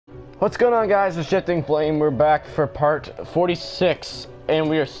What's going on, guys? It's Shifting Flame. We're back for part 46, and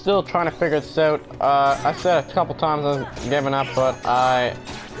we are still trying to figure this out. I said a couple times I'm giving up, but I'm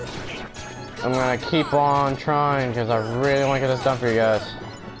gonna keep on trying because I really want to get this done for you guys.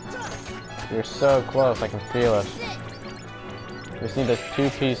 We're so close, I can feel it. We just need those 2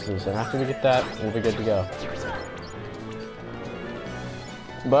 pieces, and after we get that, we'll be good to go.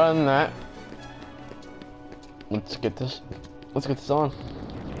 But other than that, let's get this on.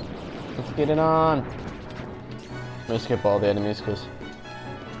 Let's get it on. I'm gonna skip all the enemies because.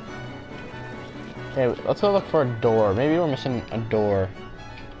 Okay, let's go look for a door. Maybe we're missing a door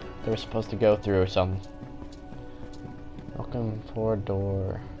that we're supposed to go through or something. Looking for a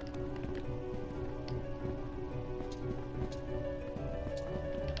door.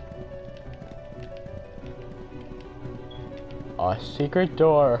 A secret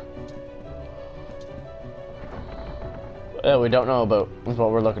door that we don't know about is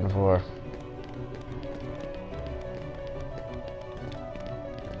what we're looking for.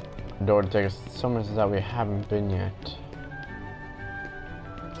 A door to take us somewhere that we haven't been yet.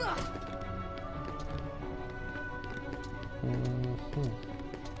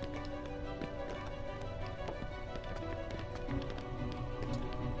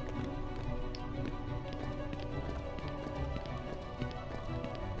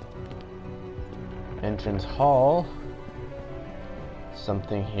 Entrance hall.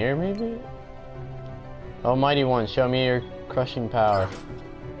 Something here, maybe? Almighty One, show me your crushing power.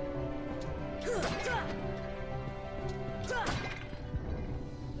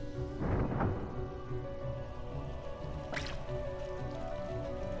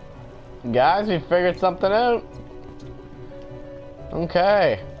 Guys, we figured something out.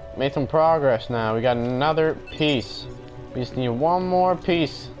 Okay, made some progress now. We got another piece. We just need one more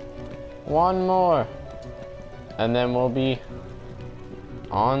piece. One more. And then we'll be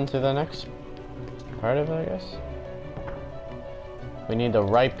on to the next part of it, I guess. We need the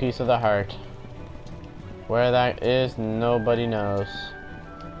right piece of the heart. Where that is, nobody knows.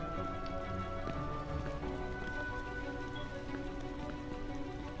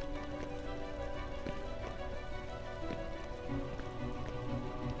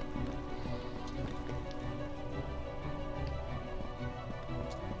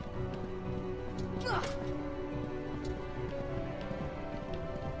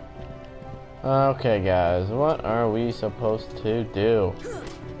 Okay, guys, what are we supposed to do?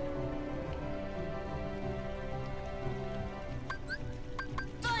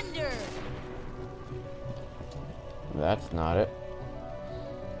 Thunder. That's not it.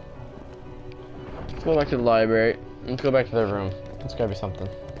 Let's go back to the library. Let's go back to the room. It's gotta be something.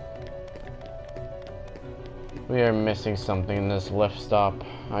 We are missing something in this lift stop.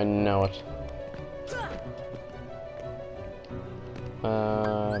 I know it.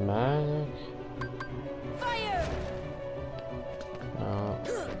 Magic? Fire. No.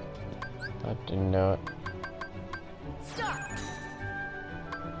 That didn't do it. Stop.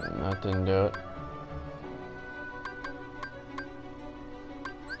 That didn't do it.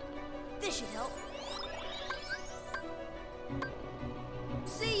 This should help.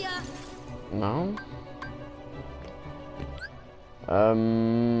 See ya. No?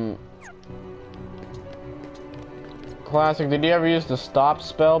 Classic, did you ever use the stop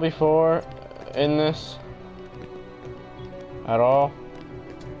spell before in this? At all?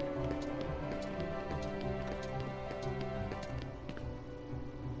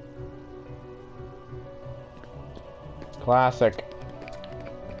 Classic.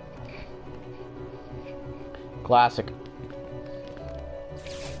 Classic.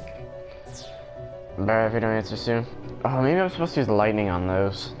 Better if you don't answer soon. Oh, maybe I'm supposed to use lightning on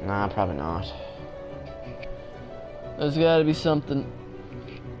those. Nah, probably not. There's gotta be something.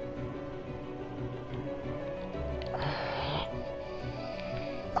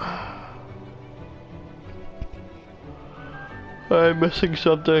 I'm missing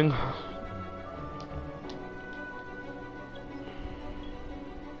something.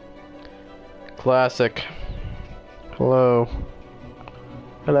 Classic. Hello.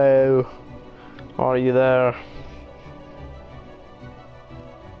 Hello. Are you there?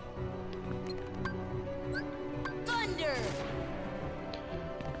 Thunder.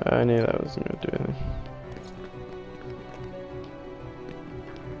 I knew that wasn't gonna do anything.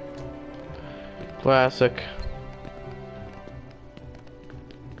 Classic.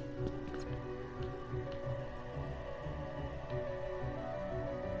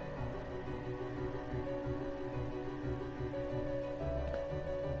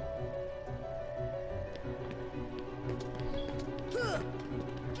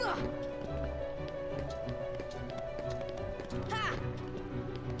 Ha!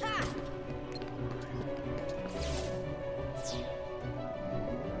 Ha!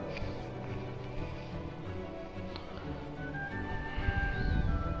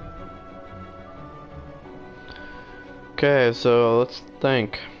 Okay, so let's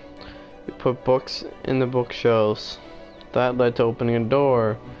think. We put books in the bookshelves. That led to opening a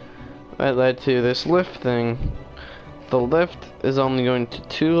door. That led to this lift thing. The lift is only going to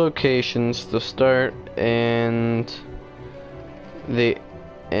 2 locations to start, and there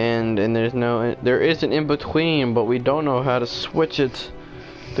is an in between, but we don't know how to switch it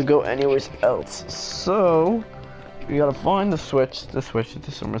to go anywhere else. So we gotta find the switch to switch it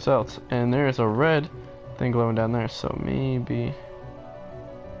to somewhere else. And there's a red thing glowing down there, so maybe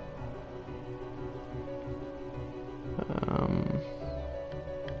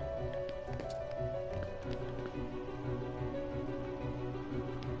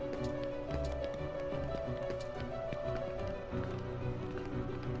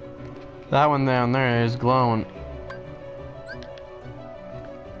that one down there is glowing.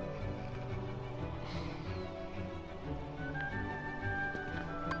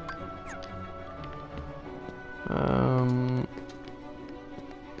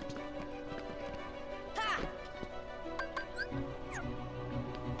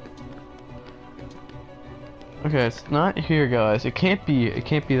 Okay, it's not here, guys. It can't be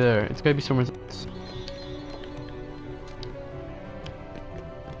there. It's gotta be somewhere else.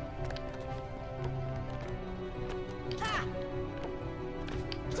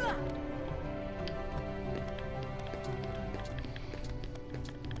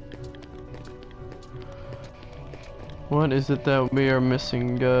 What is it that we are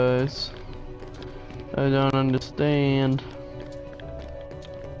missing, guys? I don't understand.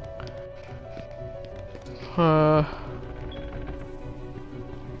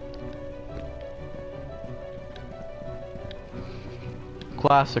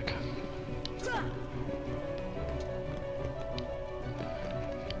 Classic.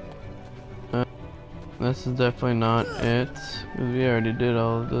 This is definitely not it, because we already did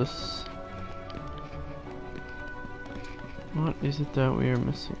all of this. What is it that we are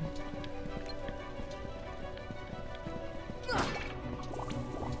missing?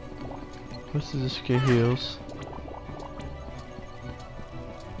 This is the heals.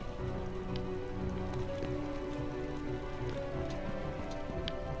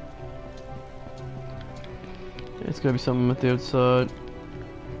 It's gotta be something at the outside.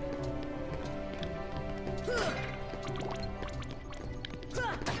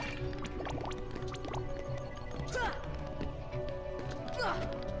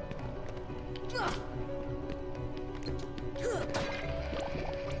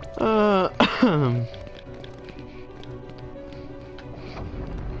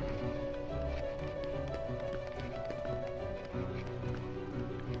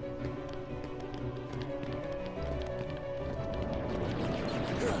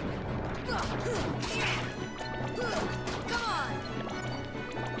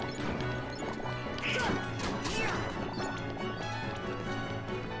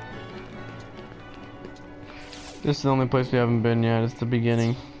 This is the only place we haven't been yet. It's the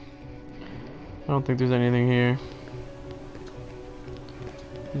beginning. I don't think there's anything here.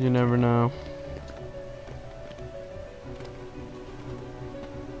 You never know.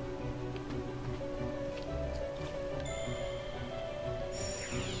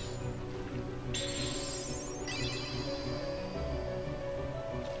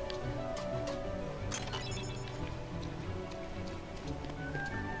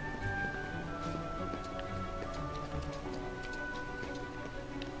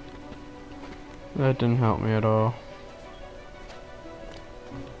 That didn't help me at all.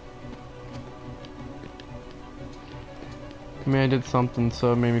 I mean, I did something,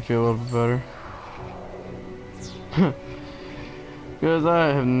 so it made me feel a little bit better. Because I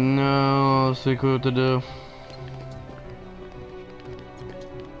have no clue what to do.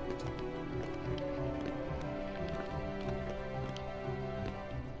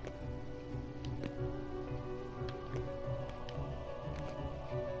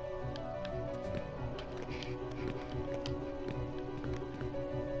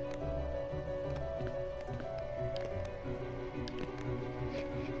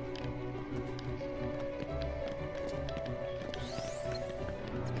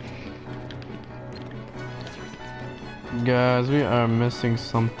 Guys, we are missing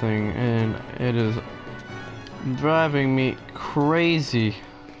something, and it is driving me crazy.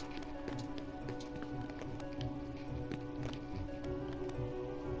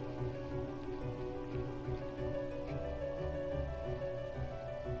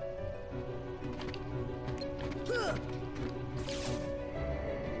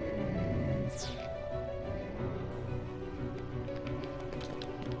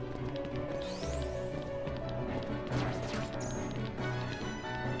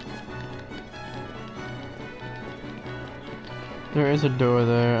 There is a door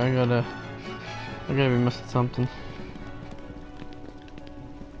there. I gotta be missing something.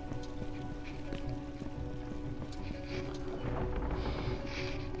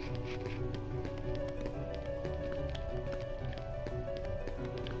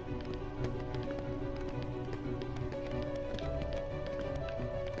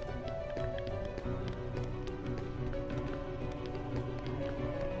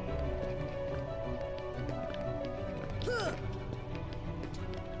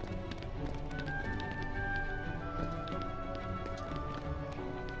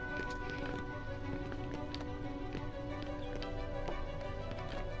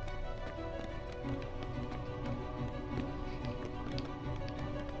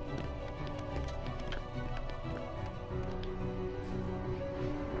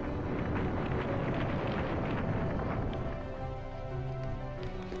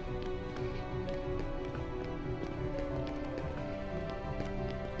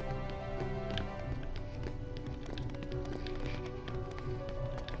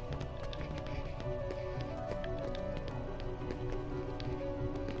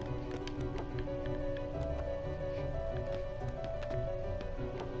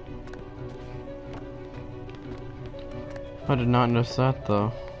 I did not notice that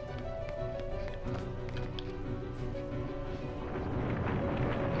though.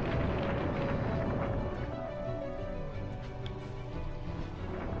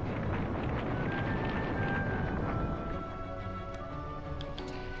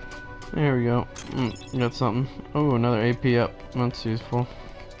 There we go. Got something. Oh, another AP up. That's useful.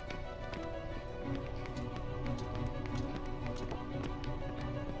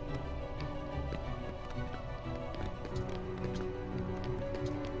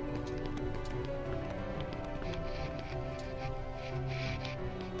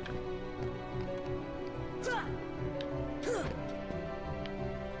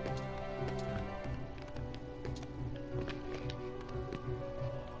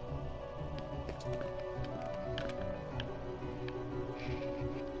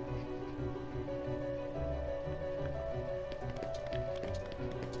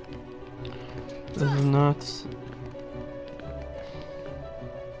 This is nuts.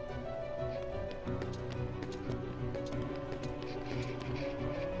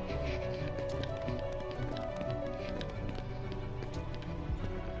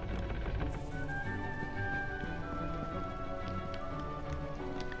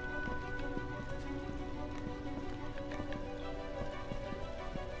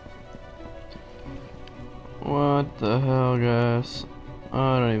 What the hell, guys?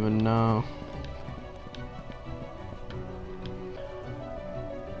 I don't even know.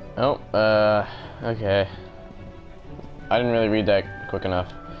 Oh, okay. I didn't really read that quick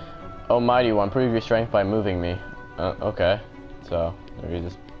enough. Oh, mighty one, prove your strength by moving me. Okay. So, maybe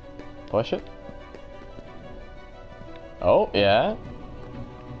just push it? Oh, yeah.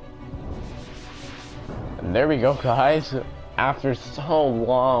 And there we go, guys. After so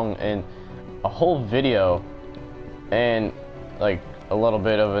long and a whole video and like a little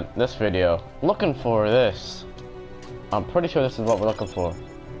bit of it, this video, looking for this. I'm pretty sure this is what we're looking for.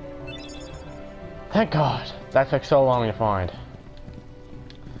 Thank God, that took so long to find.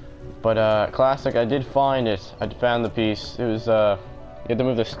 But classic, I did find it. I found the piece. It was you had to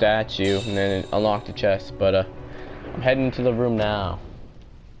move the statue and then it unlocked the chest. But I'm heading to the room now.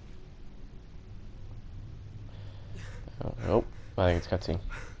 Oh, I think it's cutscene.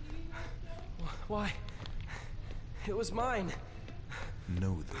 Why? It was mine.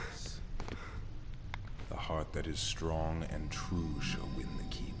 Know this. The heart that is strong and true shall win the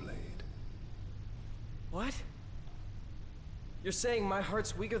Keyblade. What? You're saying my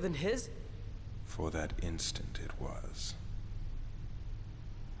heart's weaker than his? For that instant it was.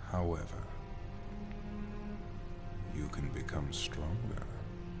 However, you can become stronger.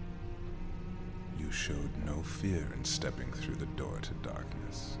 You showed no fear in stepping through the door to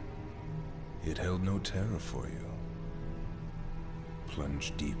darkness. It held no terror for you.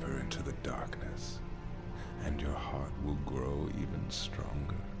 Plunge deeper into the darkness, and your heart will grow even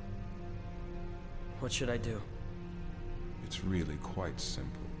stronger. What should I do? It's really quite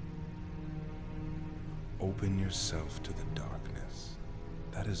simple. Open yourself to the darkness.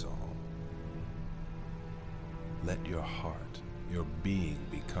 That is all. Let your heart, your being,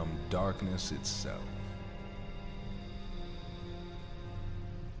 become darkness itself.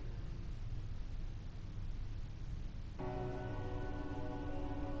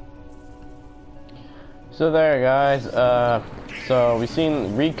 So there, guys. So we've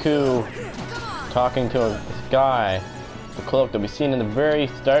seen Riku talking to this guy, the cloak that we seen in the very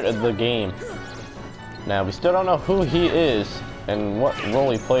start of the game. Now we still don't know who he is, and what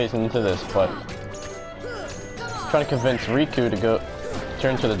role he plays into this, but trying to convince Riku to go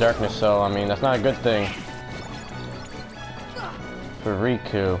turn to the darkness, so I mean that's not a good thing for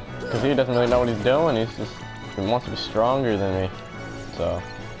Riku, because he doesn't really know what he's doing. He wants to be stronger than me, so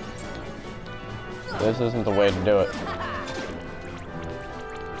this isn't the way to do it.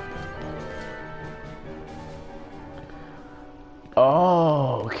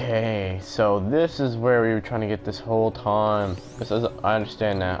 Oh, okay, so this is where we were trying to get this whole time. I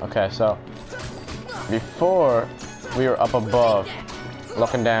understand now. Okay, so before we were up above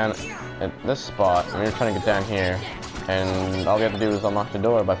looking down at this spot, and we were trying to get down here, and all we have to do is unlock the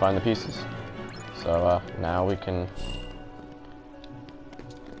door by finding the pieces. So now we can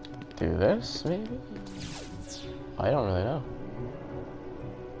do this, maybe? I don't really know.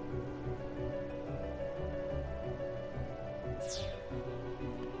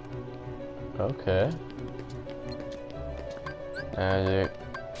 Okay. Magic.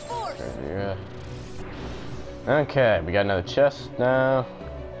 Yeah. Okay, we got another chest now.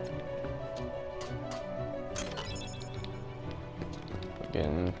 We're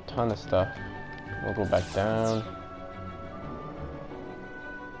getting a ton of stuff. We'll go back down.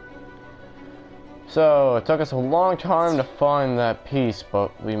 So, it took us a long time to find that piece, but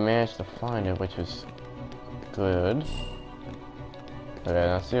we managed to find it, which is good.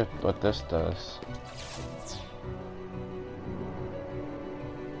 Okay, let's see what this does.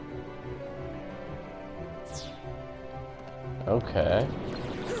 Okay.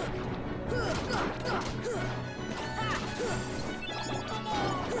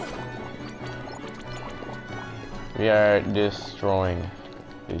 We are destroying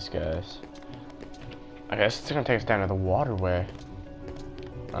these guys. I guess it's gonna take us down to the waterway.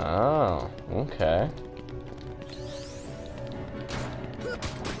 Oh, okay.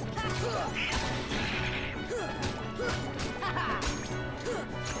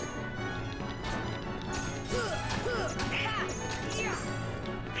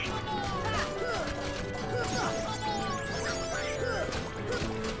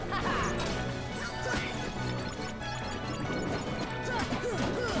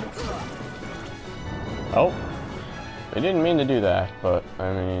 Oh, I didn't mean to do that, but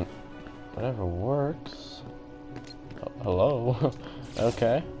I mean, whatever works. Oh, hello?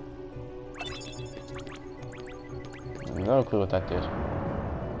 Okay. No clue what that did.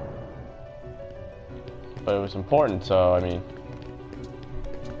 But it was important, so I mean.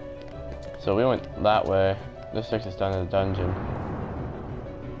 So we went that way. This takes us down to the dungeon.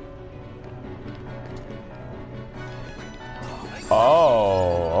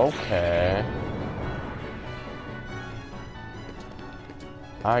 Oh, okay.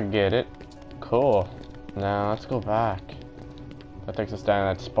 I get it. Cool. Now let's go back. That takes us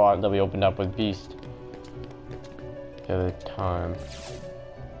down to that spot that we opened up with Beast the other time.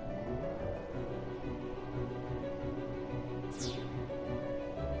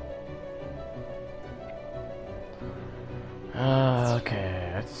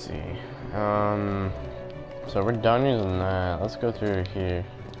 Okay, let's see. So we're done using that. Let's go through here.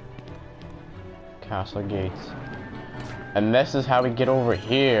 Castle gates. And this is how we get over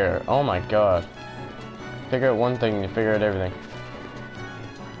here. Oh my god. Figure out one thing, you figure out everything.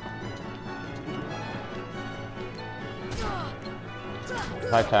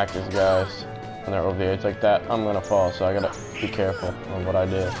 High tactics, guys. When they're over here, it's like that. I'm gonna fall, so I gotta be careful on what I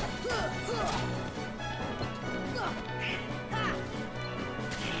do.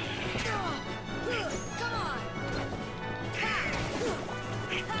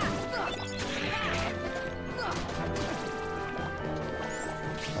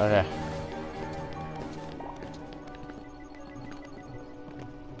 Okay.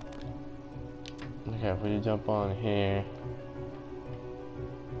 Okay, if we jump on here,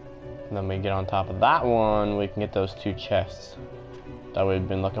 and then we get on top of that one, we can get those two chests that we've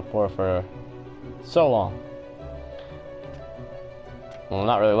been looking for so long. Well,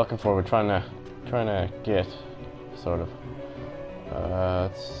 not really looking for, we're trying to get, sort of.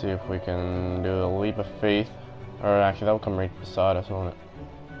 Let's see if we can do a leap of faith. Or actually, that will come right beside us, won't it?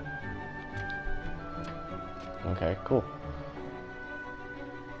 Okay, cool.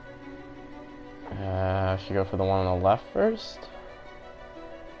 I should go for the one on the left first.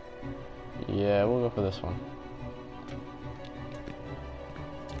 Yeah, we'll go for this one.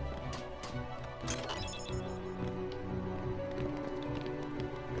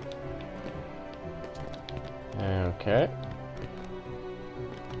 Okay.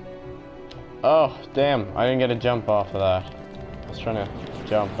 Oh, damn, I didn't get a jump off of that. I was trying to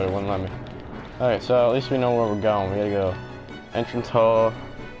jump, but it wouldn't let me. Alright, so at least we know where we're going. We gotta go entrance hall,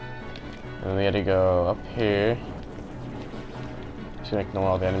 and we gotta go up here. just gonna ignore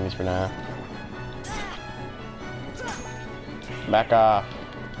all the enemies for now. Back off.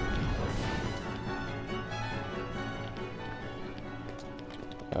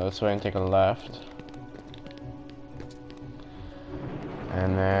 Go this way and take a left.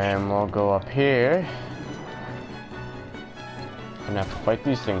 And then we'll go up here. And have to fight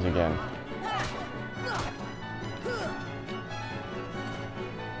these things again.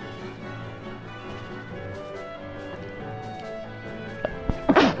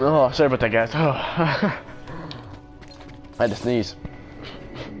 Oh, sorry about that, guys. Oh. I had to sneeze.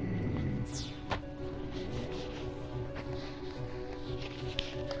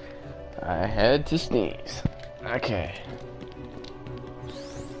 I had to sneeze. Okay.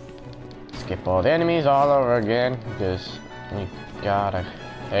 Skip all the enemies all over again, because we gotta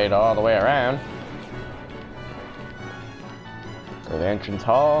head all the way around. Go to the entrance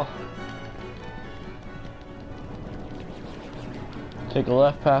hall. Take a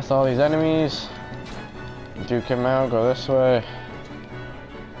left past all these enemies. Do come out, go this way.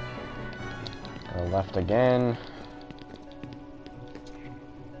 Go left again.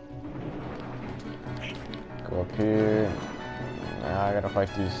 Go up here. Now I gotta fight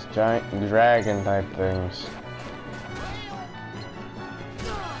these giant dragon type things.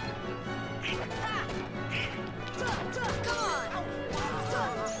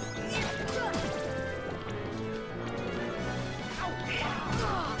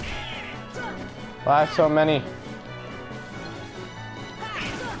 Why so many?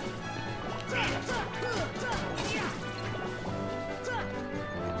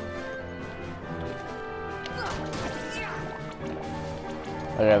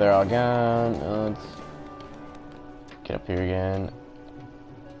 Okay, they're all gone. Let's get up here again.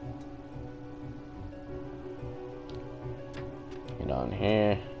 Get on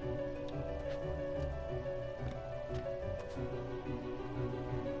here.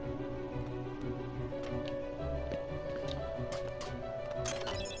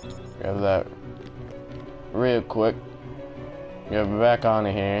 Grab that real quick. Get back on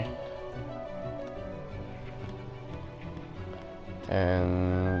here.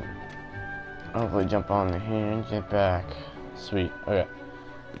 And hopefully jump on here and get back. Sweet. Okay.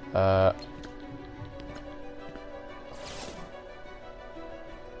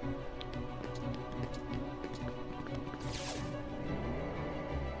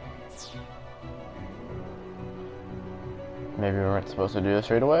 Maybe we weren't supposed to do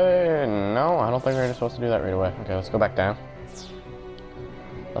this right away. No, I don't think we were supposed to do that right away. Okay, let's go back down.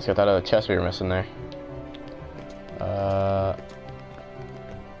 Let's get that other chest we were missing there.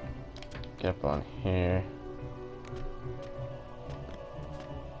 Get up on here.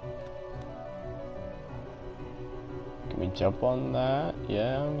 Can we jump on that?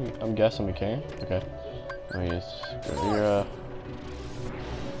 Yeah, I'm guessing we can. Okay. Let me just Gravira.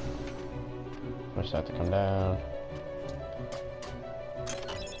 Push that to come down.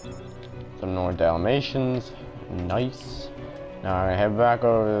 Some more Dalmatians. Nice. Now I head back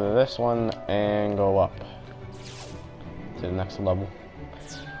over to this one and go up to the next level.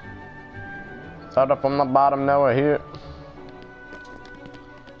 Start up from the bottom now, we're here.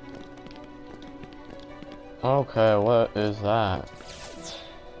 Okay, what is that?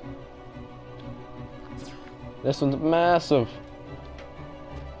 This one's massive.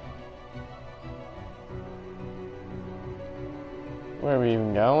 Where are we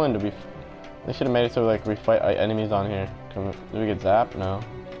even going? They should have made it so like we fight enemies on here. Do we get zapped? No.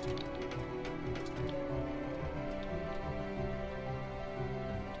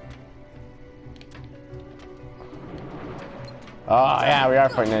 Oh yeah, we are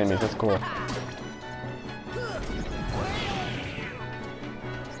fighting enemies. That's cool.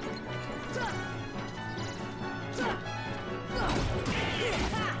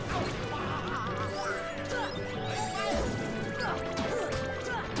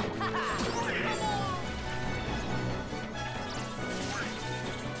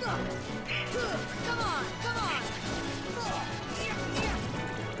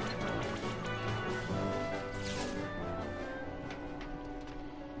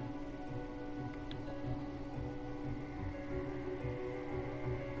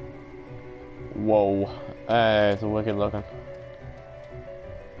 Whoa, it's wicked looking.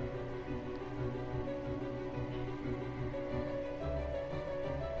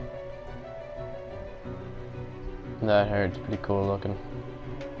 That hurts, pretty cool looking.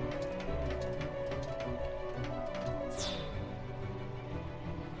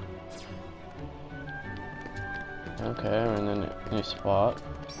 Okay, we're in a new spot.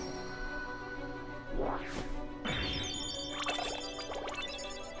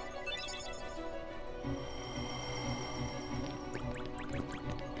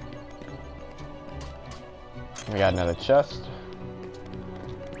 We got another chest.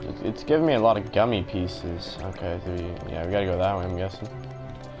 It's giving me a lot of gummy pieces. Okay, so yeah, we gotta go that way, I'm guessing.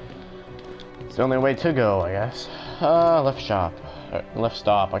 It's the only way to go, I guess. Left shop. Left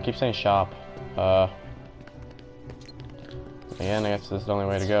stop. I keep saying shop. Again, I guess this is the only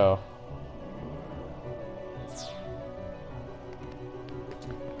way to go.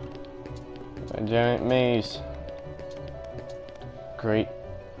 A giant maze. Great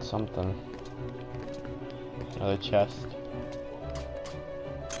something. Another chest.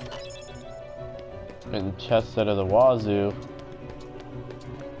 And chests out of the wazoo.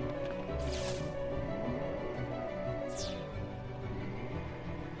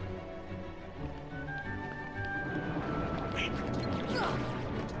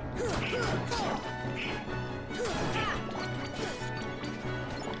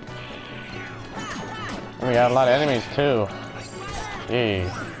 And we got a lot of enemies too. Gee.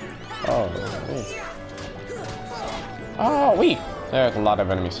 Oh, gee. Oh, wait. There's a lot of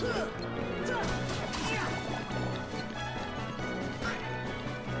enemies.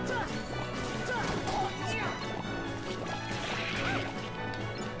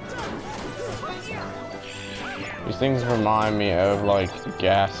 These things remind me of like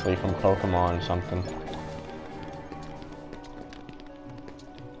Ghastly from Pokemon or something.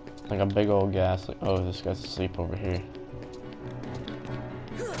 Like a big old Ghastly. Oh, this guy's asleep over here.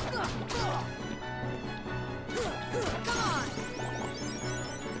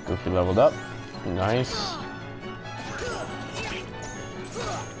 Goofy leveled up. Nice.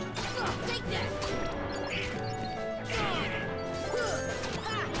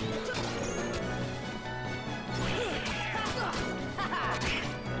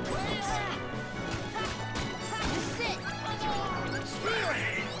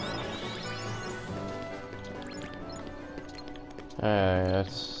 Hey,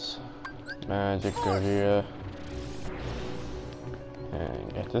 that's magic over here.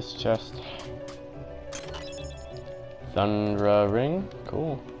 And get this chest. Thunder ring,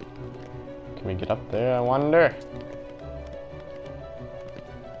 cool. Can we get up there, I wonder?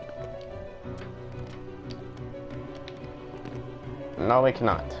 No, we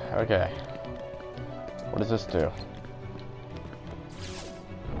cannot. Okay. What does this do?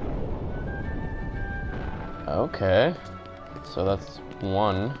 Okay. So that's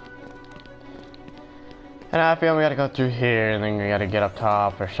one. And I feel we gotta go through here and then we gotta get up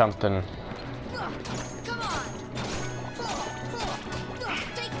top or something.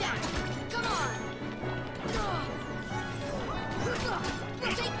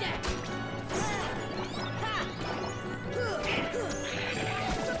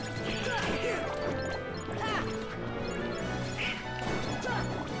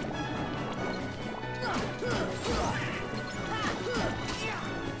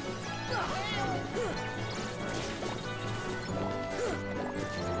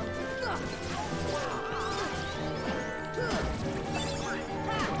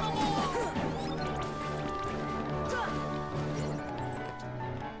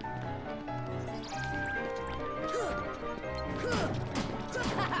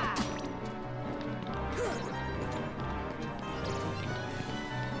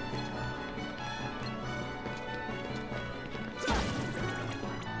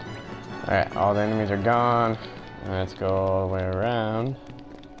 Alright, all the enemies are gone. Let's go all the way around.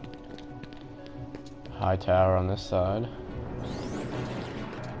 High tower on this side.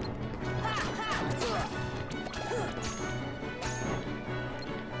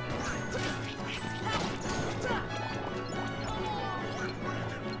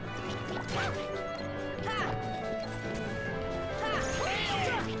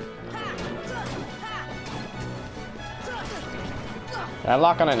 Can I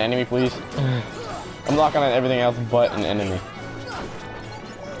lock on an enemy, please? I'm locking on everything else but an enemy.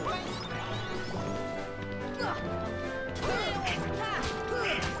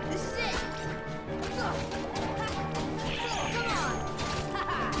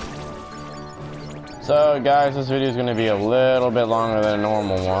 So guys, this video is going to be a little bit longer than a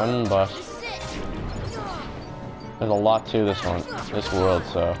normal one, but there's a lot to this world,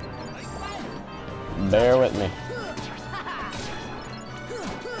 so bear with me.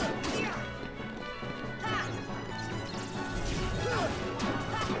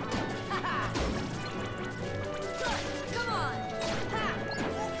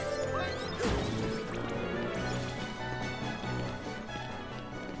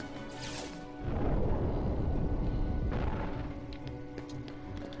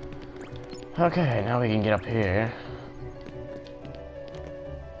 Okay, now we can get up here.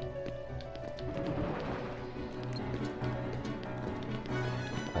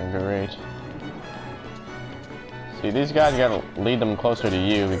 Great. See, these guys gotta lead them closer to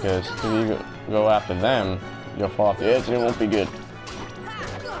you, because if you go after them, you'll fall off the edge and it won't be good.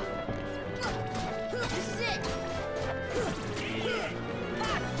 This is it.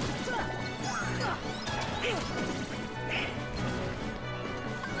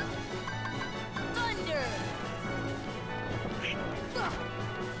 Thunder.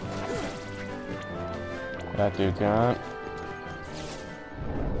 That dude's gone.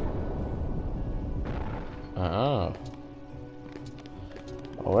 Oh.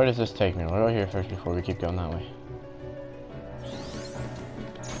 Well, where does this take me? We'll go here first before we keep going that way.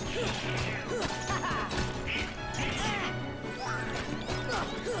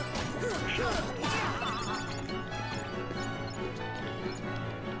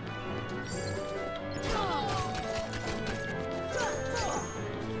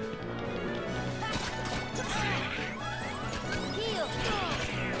 Heal.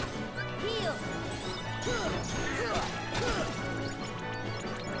 Heal.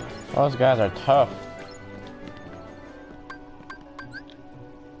 Those guys are tough.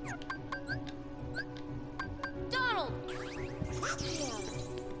 Donald.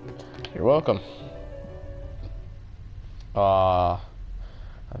 You're welcome. I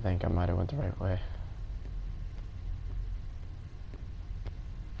think I might have went the right way.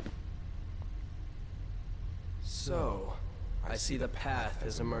 So, I see the path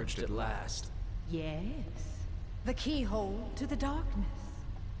has emerged at last. Yes. The keyhole to the darkness.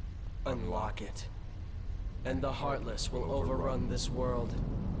 Unlock it. And the Heartless will overrun this world.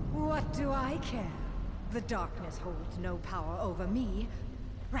 What do I care? The darkness holds no power over me.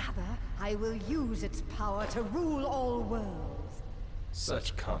 Rather, I will use its power to rule all worlds.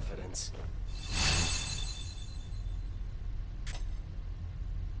 Such confidence.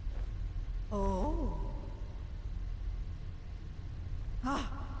 Oh.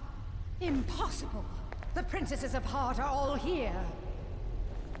 Ah. Impossible. The Princesses of Heart are all here.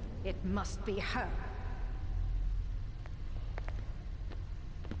 It must be her.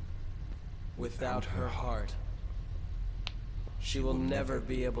 Without her heart, she will never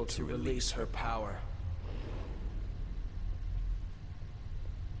be able to release her power.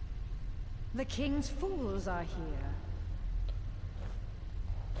 The King's fools are here.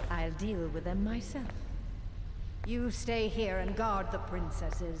 I'll deal with them myself. You stay here and guard the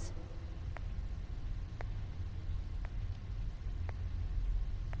princesses.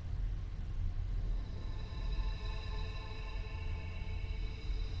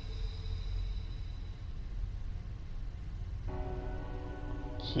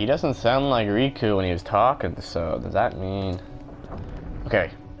 He doesn't sound like Riku when he was talking, so does that mean...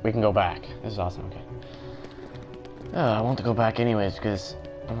 Okay, we can go back. This is awesome, okay. I want to go back anyways, because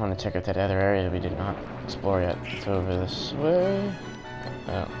I want to check out that other area that we did not explore yet. It's over this way.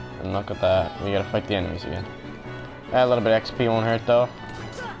 Oh, and look at that. We gotta fight the enemies again. A little bit of XP won't hurt, though.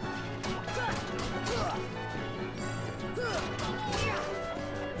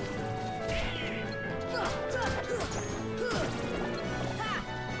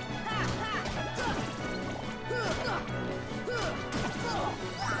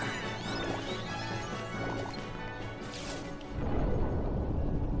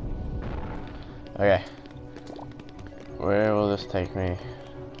 Okay. Where will this take me?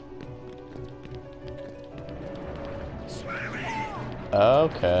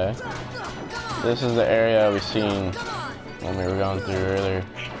 Okay. This is the area we seen when we were going through earlier.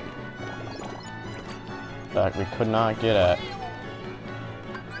 That we could not get at.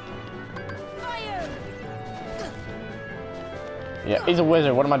 Fire. Yeah, he's a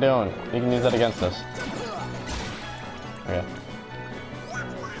wizard. What am I doing? He can use that against us. Okay.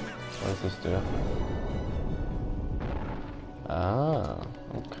 What does this do? Oh,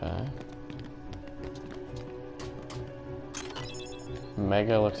 okay.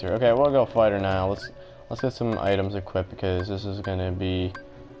 Mega elixir. Okay, we'll go fighter now. Let's get some items equipped because this is gonna be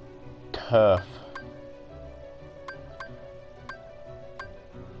tough.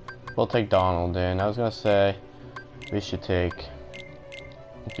 We'll take Donald in. I was gonna say we should take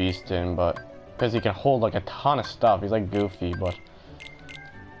Beast in, but because he can hold like a ton of stuff. He's like Goofy, but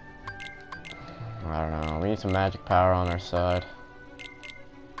I don't know. We need some magic power on our side.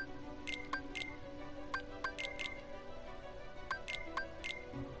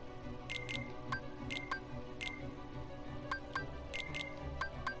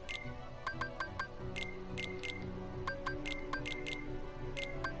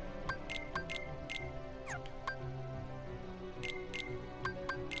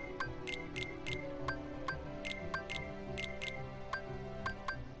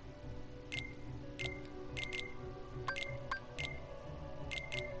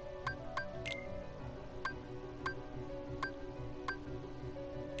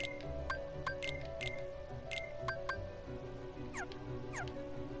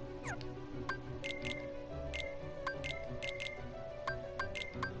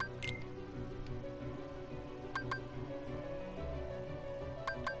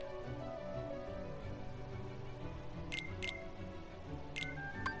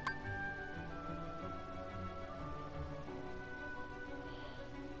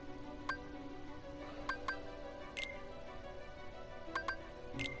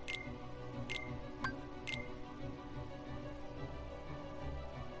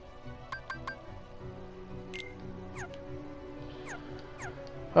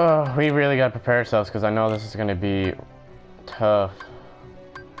 Oh, we really gotta prepare ourselves because I know this is gonna be tough.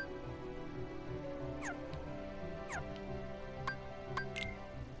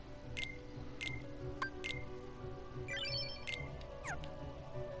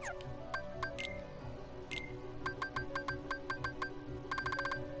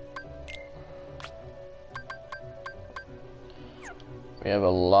 We have a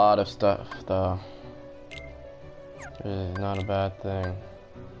lot of stuff though. Which is not a bad thing.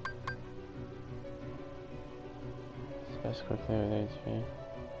 Space quickly with HP.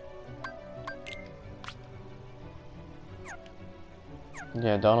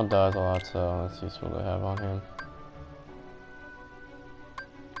 Yeah, Donald does a lot, so that's useful to have on him.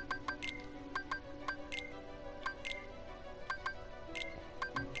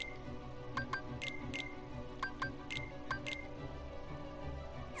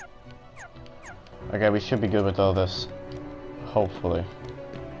 Okay, we should be good with all this, hopefully.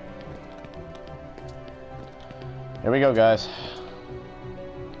 Here we go, guys.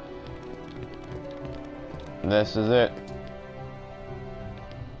 This is it.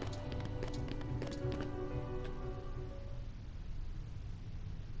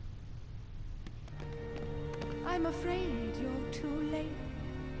 I'm afraid you're too late.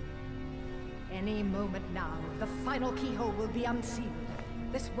 Any moment now, the final keyhole will be unsealed.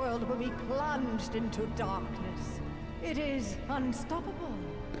 This world will be plunged into darkness. It is unstoppable.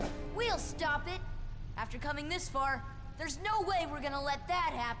 We'll stop it. After coming this far, there's no way we're gonna let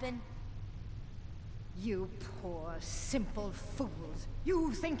that happen. You poor, simple fools.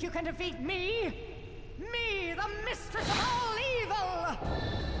 You think you can defeat me? Me, the mistress of all evil!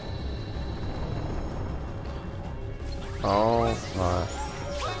 Oh my.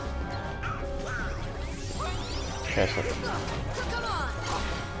 Okay, so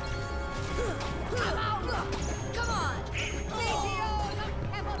Come on! Come on!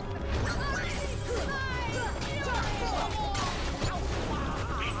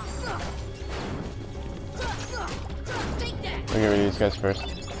 Take that! we'll get rid of these guys first.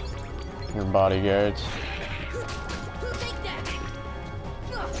 Your bodyguards. Take that!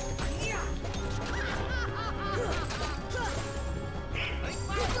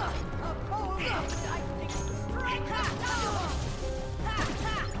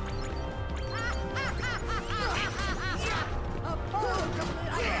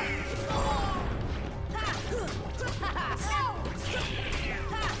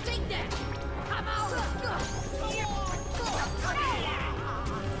 Take that! Come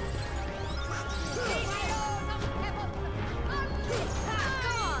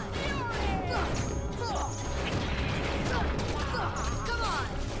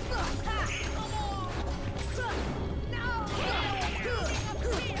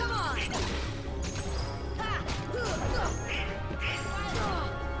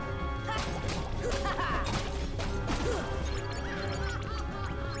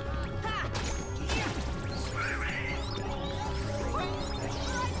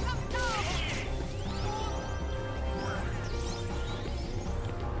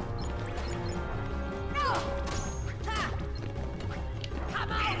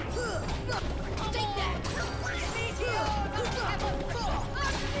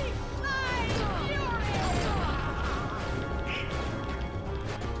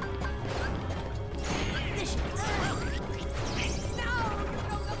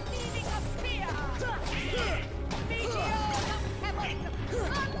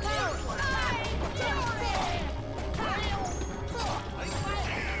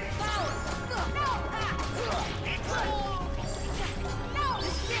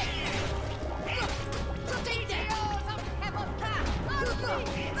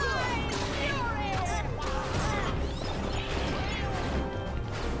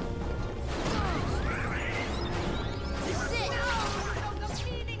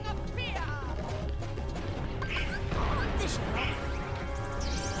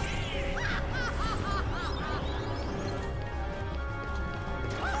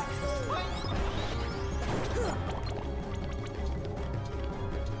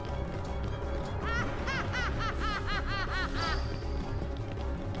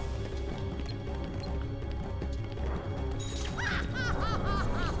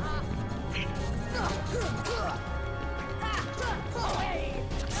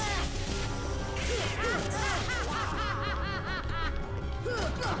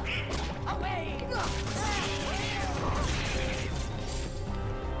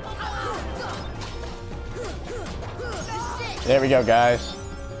There we go, guys.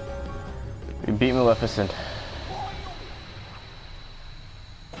 We beat Maleficent.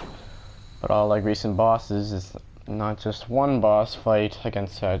 But all like recent bosses, is not just one boss fight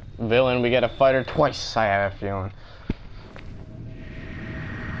against a villain, we get a fighter twice, I have a feeling.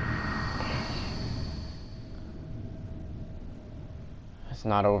 It's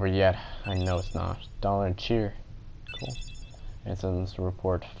not over yet. I know it's not. Dollar and cheer. Cool. Incidents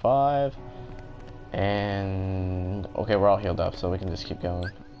report 5. And okay, we're all healed up, so we can just keep going.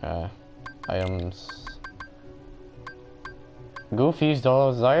 Items. Goofy's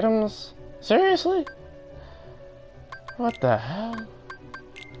those items? Seriously? What the hell?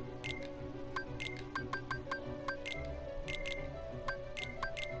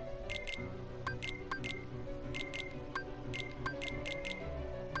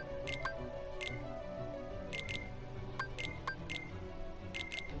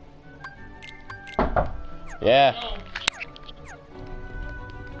 Yeah.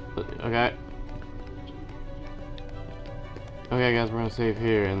 Okay. Okay guys, we're gonna save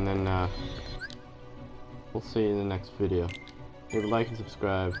here and then we'll see you in the next video. Leave a like and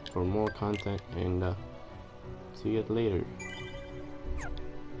subscribe for more content and see you later.